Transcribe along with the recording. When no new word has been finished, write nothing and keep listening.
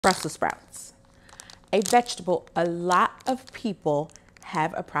Brussels sprouts, a vegetable a lot of people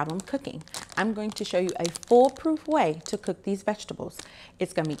have a problem cooking. I'm going to show you a foolproof way to cook these vegetables.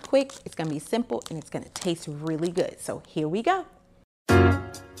 It's gonna be quick, it's gonna be simple, and it's gonna taste really good. So here we go.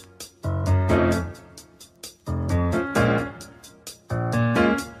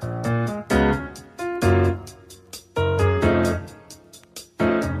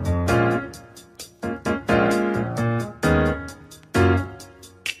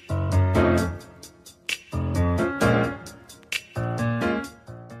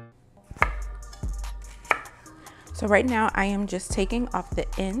 So right now I am just taking off the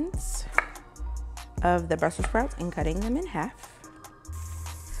ends of the Brussels sprouts and cutting them in half.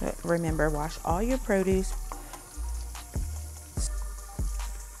 So remember, wash all your produce.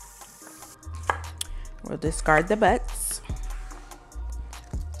 We'll discard the butts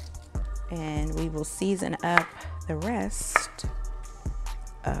and we will season up the rest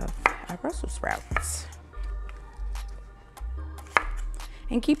of our Brussels sprouts.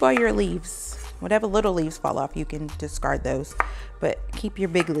 And keep all your leaves. Whatever little leaves fall off, you can discard those, but keep your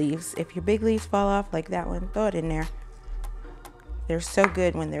big leaves. If your big leaves fall off like that one, throw it in there. They're so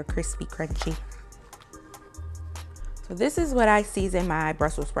good when they're crispy, crunchy. So this is what I season my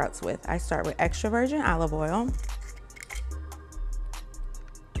Brussels sprouts with. I start with extra virgin olive oil.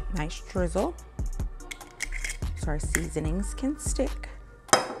 Nice drizzle, so our seasonings can stick.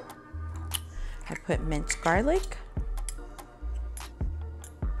 I put minced garlic.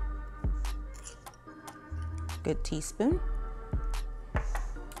 Good teaspoon.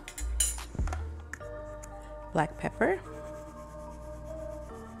 Black pepper.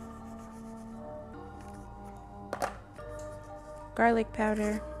 Garlic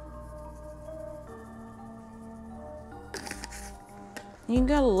powder. You can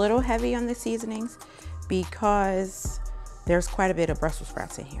go a little heavy on the seasonings because there's quite a bit of Brussels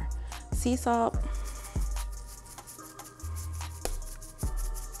sprouts in here. Sea salt.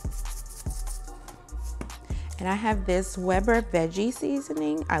 And I have this Weber veggie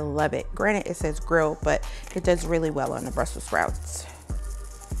seasoning. I love it. Granted, it says grill, but it does really well on the Brussels sprouts.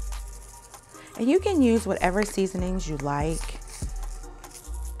 And you can use whatever seasonings you like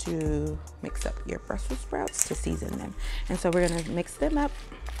to mix up your Brussels sprouts to season them. And so we're gonna mix them up.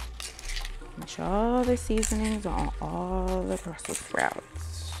 Make sure all the seasonings are on all the Brussels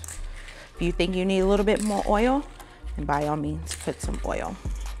sprouts. If you think you need a little bit more oil, then by all means, put some oil.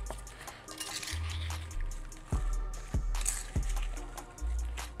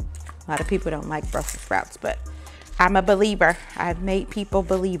 A lot of people don't like Brussels sprouts, but I'm a believer. I've made people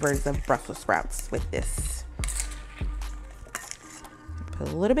believers of Brussels sprouts with this. Put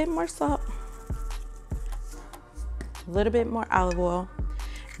a little bit more salt, a little bit more olive oil,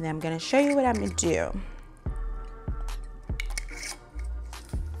 and then I'm gonna show you what I'm gonna do.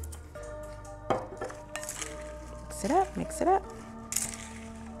 Mix it up, mix it up.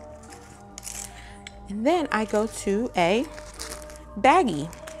 And then I go to a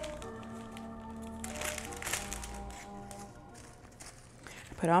baggie.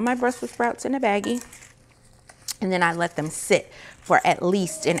 Put all my Brussels sprouts in a baggie, and then I let them sit for at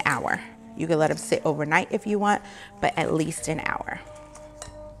least an hour. You can let them sit overnight if you want, but at least an hour.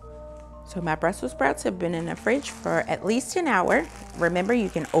 So my Brussels sprouts have been in the fridge for at least an hour. Remember, you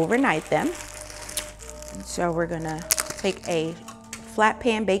can overnight them. So we're gonna take a flat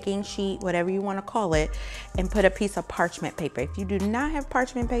pan baking sheet, whatever you wanna call it, and put a piece of parchment paper. If you do not have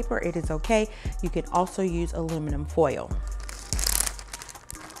parchment paper, it is okay. You can also use aluminum foil.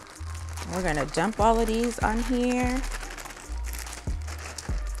 We're gonna dump all of these on here.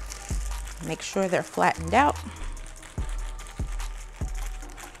 Make sure they're flattened out.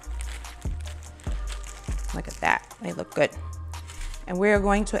 Look at that, they look good. And we're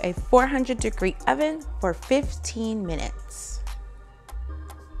going to a 400-degree oven for 15 minutes.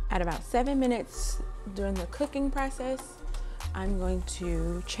 At about 7 minutes during the cooking process, I'm going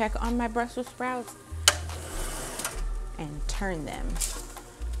to check on my Brussels sprouts and turn them.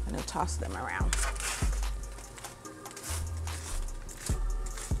 I'm gonna toss them around.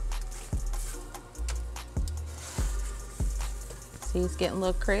 See, it's getting a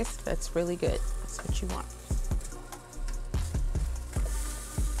little crisp. That's really good. That's what you want.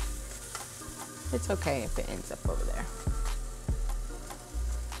 It's okay if it ends up over there.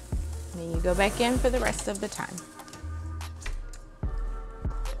 And then you go back in for the rest of the time.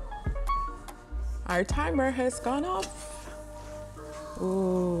 Our timer has gone off.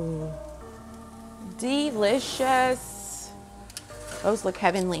 Ooh, delicious. Those look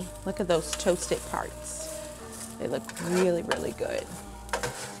heavenly. Look at those toasted parts. They look really, really good.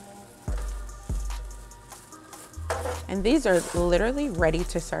 And these are literally ready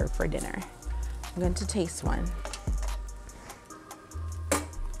to serve for dinner. I'm going to taste one.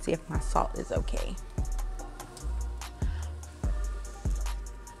 See if my salt is okay.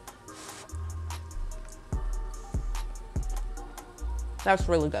 That's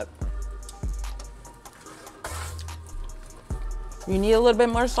really good. You need a little bit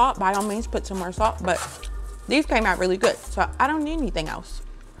more salt, by all means put some more salt, but these came out really good, so I don't need anything else.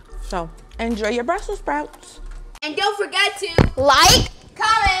 So enjoy your Brussels sprouts. And don't forget to like,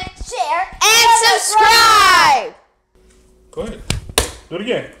 comment, share, and subscribe. Go ahead. Do it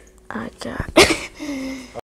again. I got